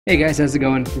Hey guys, how's it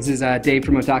going? This is Dave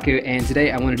from Otaku, and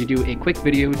today I wanted to do a quick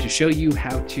video to show you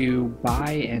how to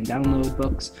buy and download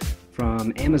books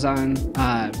from Amazon,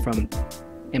 from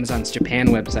Amazon's Japan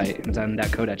website,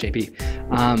 amazon.co.jp.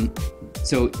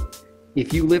 So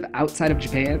if you live outside of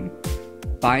Japan,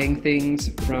 buying things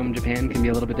from Japan can be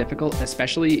a little bit difficult,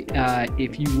 especially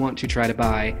if you want to try to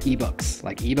buy ebooks.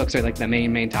 Like ebooks are like the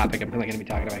main topic I'm really going to be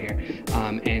talking about here.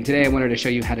 And today I wanted to show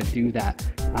you how to do that.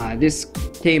 This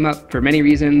came up for many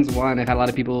reasons. One, I've had a lot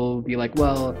of people be like,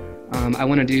 well, I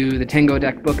want to do the Tango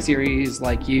Deck book series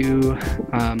like you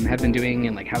have been doing,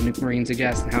 and like how Nuke Marine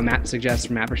suggests and how Matt suggests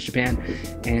from Average Japan.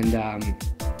 And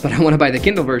but I want to buy the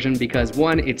Kindle version because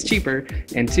one, it's cheaper,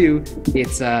 and two,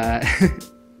 it's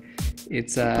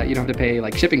it's you don't have to pay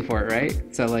like shipping for it,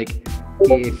 right? So like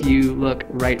if you look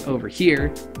right over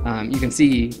here, you can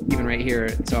see even right here,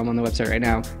 so I'm on the website right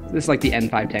now, this is like the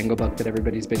N5 Tango book that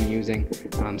everybody's been using,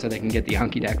 so they can get the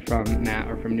Hunky Deck from Matt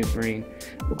or from Nuke Marine.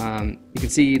 You can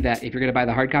see that if you're gonna buy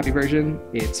the hard copy version,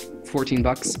 it's 14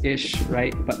 bucks-ish,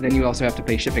 right? But then you also have to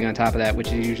pay shipping on top of that,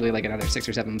 which is usually like another 6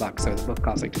 or 7 bucks, so the book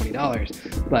costs like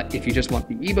 $20. But if you just want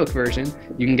the ebook version,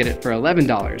 you can get it for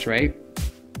 $11, right?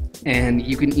 And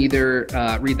you can either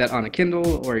read that on a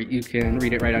Kindle, or you can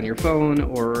read it right on your phone,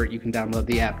 or you can download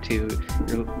the app to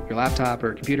your laptop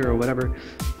or computer or whatever,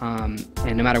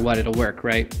 and no matter what, it'll work,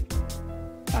 right?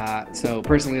 So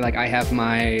personally, like I have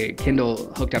my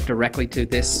Kindle hooked up directly to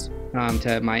this,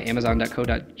 to my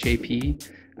amazon.co.jp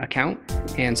account,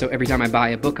 and so every time I buy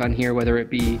a book on here, whether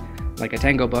it be like a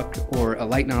Tango book or a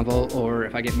light novel, or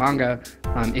if I get manga,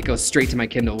 it goes straight to my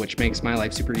Kindle, which makes my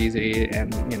life super easy,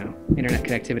 and internet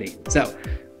connectivity. So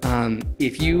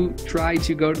if you try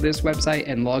to go to this website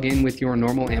and log in with your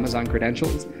normal Amazon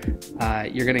credentials,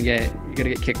 you're gonna get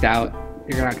kicked out.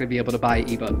 You're not gonna be able to buy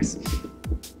ebooks.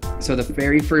 So the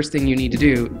very first thing you need to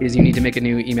do is you need to make a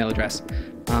new email address,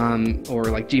 or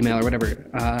like Gmail or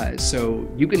whatever.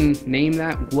 So you can name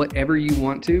that whatever you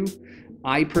want to.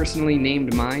 I personally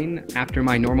named mine after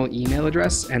my normal email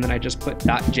address, and then I just put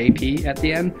 .jp at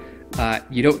the end.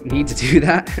 You don't need to do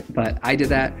that, but I did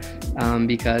that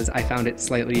because I found it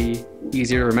slightly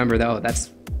easier to remember, though. That's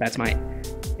my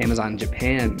Amazon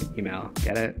Japan email.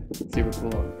 Get it? Super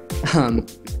cool.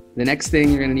 The next thing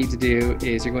you're going to need to do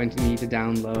is you're going to need to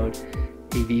download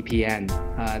a VPN.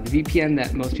 The VPN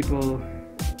that most people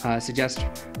suggest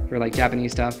for like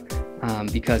Japanese stuff,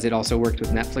 because it also worked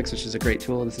with Netflix, which is a great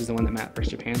tool. This is the one that Matt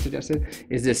First Japan suggested,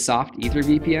 is this Soft Ether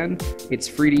VPN. It's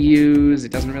free to use.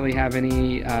 It doesn't really have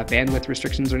any bandwidth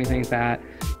restrictions or anything like that.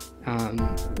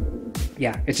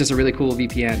 Yeah, it's just a really cool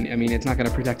VPN. I mean, it's not going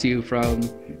to protect you from,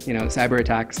 cyber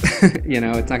attacks.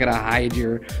 It's not going to hide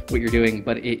what you're doing,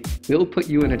 but it will put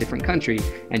you in a different country,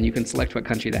 and you can select what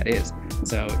country that is.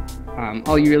 So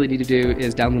all you really need to do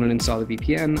is download and install the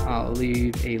VPN. I'll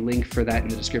leave a link for that in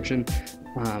the description.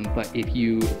 But if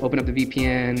you open up the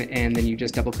VPN and then you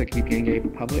just double click VPN Gateway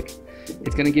Public,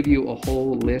 it's going to give you a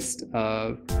whole list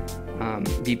of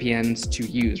VPNs to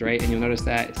use, right? And you'll notice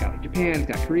that it's got like Japan,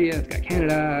 it's got Korea, it's got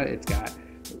Canada, it's got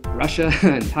Russia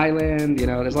and Thailand.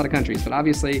 There's a lot of countries, but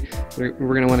obviously we're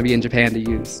going to want to be in Japan to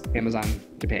use Amazon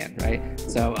Japan, right?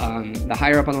 So the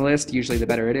higher up on the list, usually the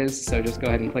better it is. So just go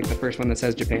ahead and click the first one that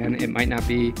says Japan. It might not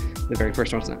be the very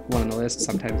first one on the list.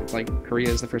 Sometimes it's like Korea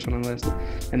is the first one on the list.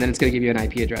 And then it's going to give you an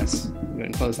IP address. Go ahead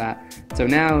and close that. So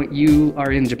now you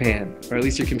are in Japan, or at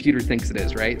least your computer thinks it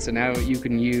is, right? So now you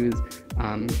can use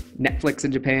Netflix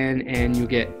in Japan, and you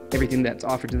get everything that's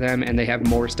offered to them. And they have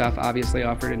more stuff obviously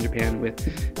offered in Japan with,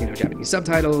 Japanese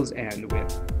subtitles and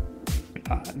with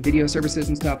video services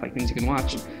and stuff, like things you can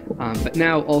watch. But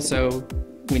now also,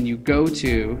 when you go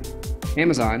to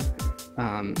Amazon,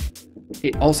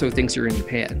 it also thinks you're in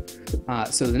Japan.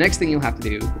 So the next thing you'll have to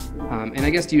do, and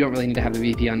I guess you don't really need to have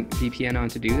the VPN on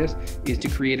to do this, is to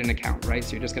create an account, right?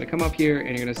 So you're just going to come up here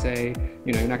and you're going to say,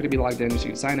 you're not going to be logged in, so you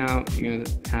can sign out, and you're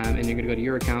going to go to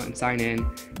your account and sign in,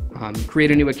 create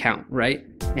a new account, right?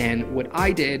 And what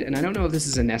I did, and I don't know if this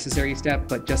is a necessary step,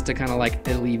 but just to kind of like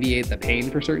alleviate the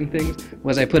pain for certain things,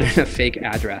 was I put in a fake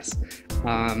address.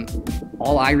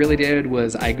 All I really did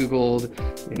was I Googled,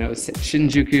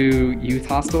 Shinjuku youth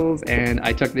hostels, and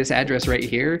I took this address right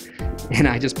here, and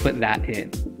I just put that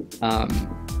in.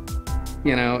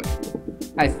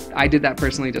 I did that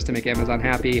personally just to make Amazon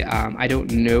happy. I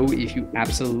don't know if you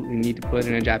absolutely need to put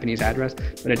in a Japanese address,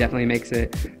 but it definitely makes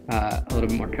it a little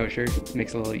bit more kosher. It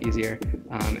makes it a little easier.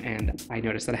 And I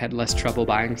noticed that I had less trouble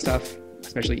buying stuff,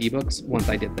 especially ebooks, once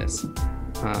I did this.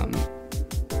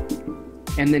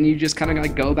 And then you just kind of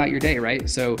like go about your day, right?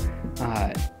 So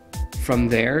from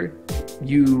there,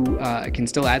 you can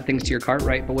still add things to your cart,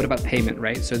 right? But what about payment,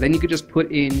 right? So then you could just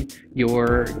put in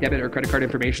your debit or credit card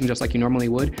information just like you normally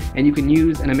would, and you can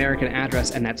use an American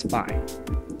address, and that's fine.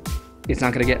 It's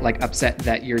not going to get like upset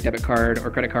that your debit card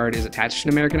or credit card is attached to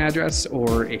an American address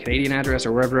or a Canadian address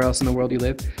or wherever else in the world you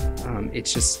live.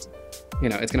 It's just,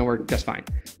 it's going to work just fine.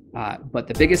 But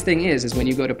the biggest thing is when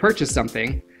you go to purchase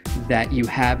something that you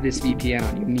have this VPN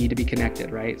on, you need to be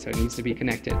connected, right? So it needs to be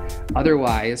connected.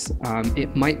 Otherwise,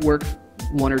 it might work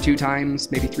 1 or 2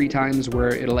 times, maybe 3 times where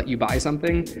it'll let you buy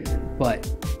something, but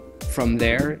from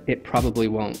there, it probably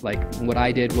won't. Like what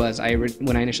I did was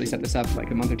when I initially set this up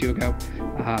like a month or 2 ago,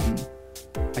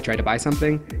 I tried to buy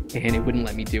something and it wouldn't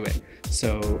let me do it.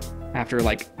 So after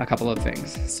like a couple of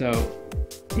things. So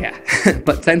yeah,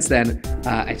 but since then,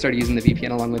 I started using the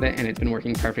VPN along with it, and it's been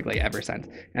working perfectly ever since.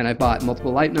 And I've bought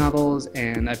multiple light novels,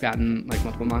 and I've gotten like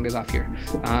multiple mangas off here.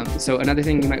 So another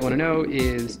thing you might want to know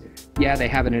is, yeah, they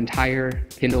have an entire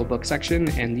Kindle book section,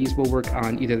 and these will work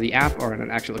on either the app or on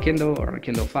an actual Kindle or on a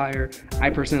Kindle Fire. I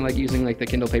personally like using like the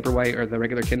Kindle Paperwhite or the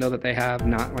regular Kindle that they have,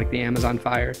 not like the Amazon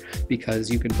Fire, because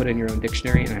you can put in your own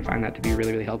dictionary, and I find that to be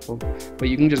really, really helpful. But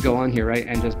you can just go on here, right,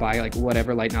 and just buy like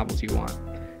whatever light novels you want.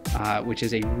 Which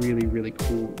is a really, really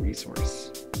cool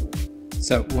resource.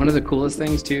 So one of the coolest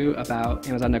things too about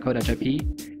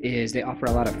Amazon.co.jp is they offer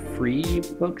a lot of free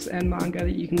books and manga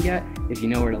that you can get if you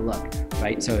know where to look,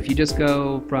 right? So if you just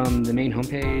go from the main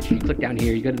homepage, you click down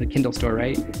here, you go to the Kindle Store,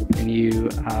 right? And you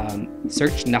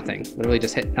search nothing, literally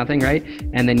just hit nothing, right?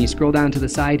 And then you scroll down to the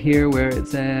side here where it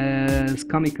says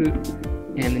Komiku,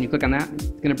 and then you click on that. It's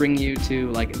going to bring you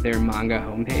to like their manga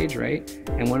homepage, right?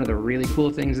 And one of the really cool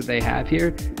things that they have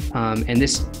here,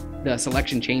 the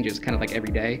selection changes kind of like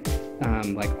every day.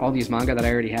 Like all these manga that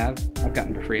I already have, I've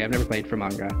gotten for free. I've never played for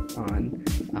manga on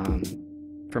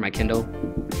for my Kindle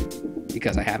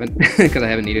because I haven't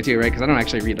needed to, right? Because I don't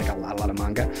actually read like a lot of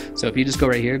manga. So if you just go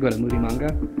right here, go to Movie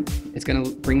Manga, it's going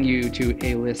to bring you to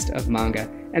a list of manga.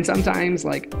 And sometimes,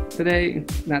 like today,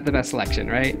 not the best selection,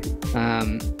 right?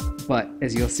 But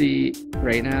as you'll see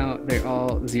right now, they're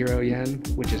all 0 yen,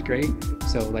 which is great.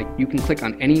 So like you can click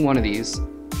on any one of these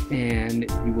and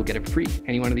you will get it free.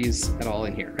 Any one of these at all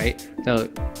in here, right? So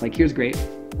like here's great.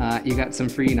 You got some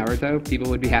free Naruto. People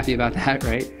would be happy about that,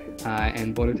 right?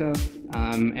 And Boruto.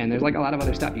 And there's like a lot of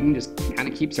other stuff. You can just kind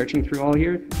of keep searching through all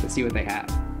here to see what they have.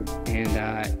 And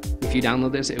if you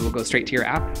download this, it will go straight to your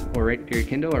app or right to your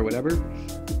Kindle or whatever.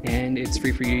 And it's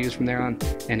free for you to use from there on.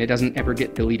 And it doesn't ever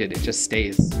get deleted. It just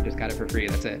stays. You just got it for free.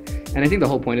 That's it. And I think the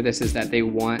whole point of this is that they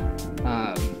want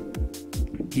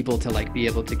people to like be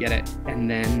able to get it and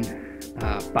then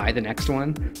buy the next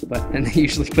one, but then they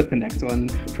usually put the next one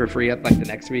for free up like the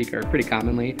next week or pretty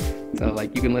commonly. So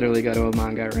like you can literally go to a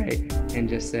manga, right, and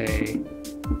just say,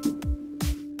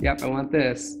 yep, I want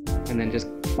this, and then just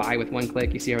buy with one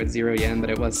click. You see how it's 0 yen, but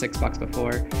it was $6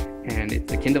 before, and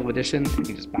it's the Kindle edition. You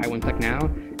can just buy one click now,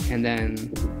 and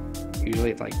then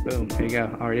usually it's like, boom, there you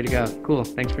go, all ready to go. Cool,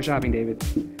 thanks for shopping, David.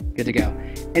 Good to go.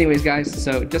 Anyways, guys,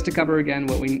 so just to cover again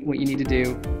what you need to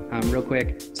do real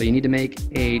quick. So you need to make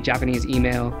a Japanese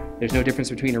email. There's no difference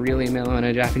between a real email and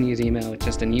a Japanese email. It's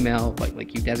just an email,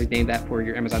 like you designate that for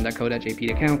your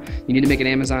Amazon.co.jp account. You need to make an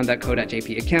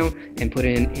Amazon.co.jp account and put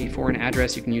in a foreign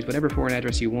address. You can use whatever foreign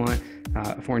address you want,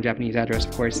 a foreign Japanese address,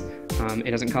 of course.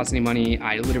 It doesn't cost any money.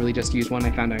 I literally just used one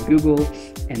I found on Google,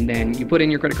 and then you put in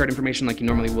your credit card information like you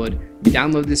normally would. You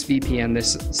download this VPN,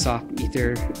 this soft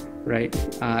ether, right,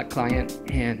 client,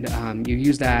 and you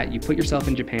use that, you put yourself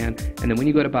in Japan, and then when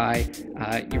you go to buy,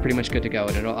 you're pretty much good to go,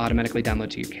 and it'll automatically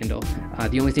download to your Kindle.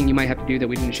 The only thing you might have to do that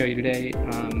we didn't show you today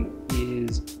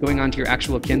is going onto your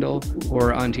actual Kindle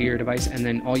or onto your device, and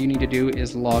then all you need to do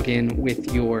is log in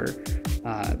with your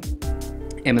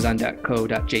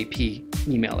Amazon.co.jp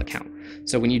email account.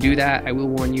 So when you do that, I will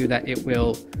warn you that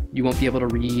you won't be able to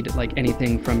read like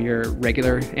anything from your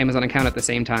regular Amazon account at the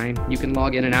same time. You can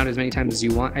log in and out as many times as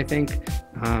you want, I think.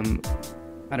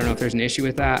 I don't know if there's an issue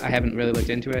with that. I haven't really looked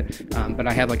into it, but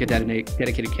I have like a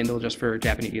dedicated Kindle just for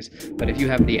Japanese. But if you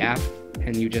have the app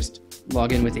and you just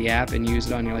log in with the app and use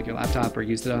it on your laptop or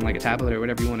use it on like a tablet or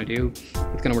whatever you want to do,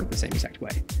 it's going to work the same exact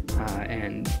way.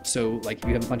 And so like if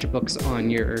you have a bunch of books on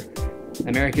your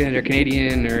American or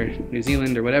Canadian or New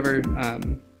Zealand or whatever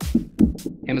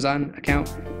Amazon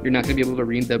account, you're not going to be able to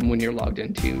read them when you're logged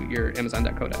into your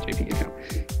Amazon.co.jp account.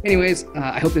 Anyways,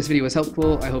 I hope this video was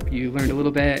helpful. I hope you learned a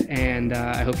little bit, and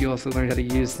I hope you also learned how to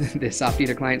use this soft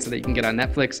eater client so that you can get on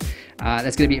Netflix.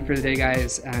 That's going to be it for today,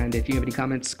 guys. And if you have any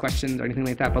comments, questions, or anything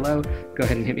like that below, go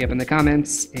ahead and hit me up in the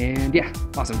comments. And yeah,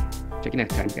 awesome. Check you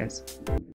next time, guys.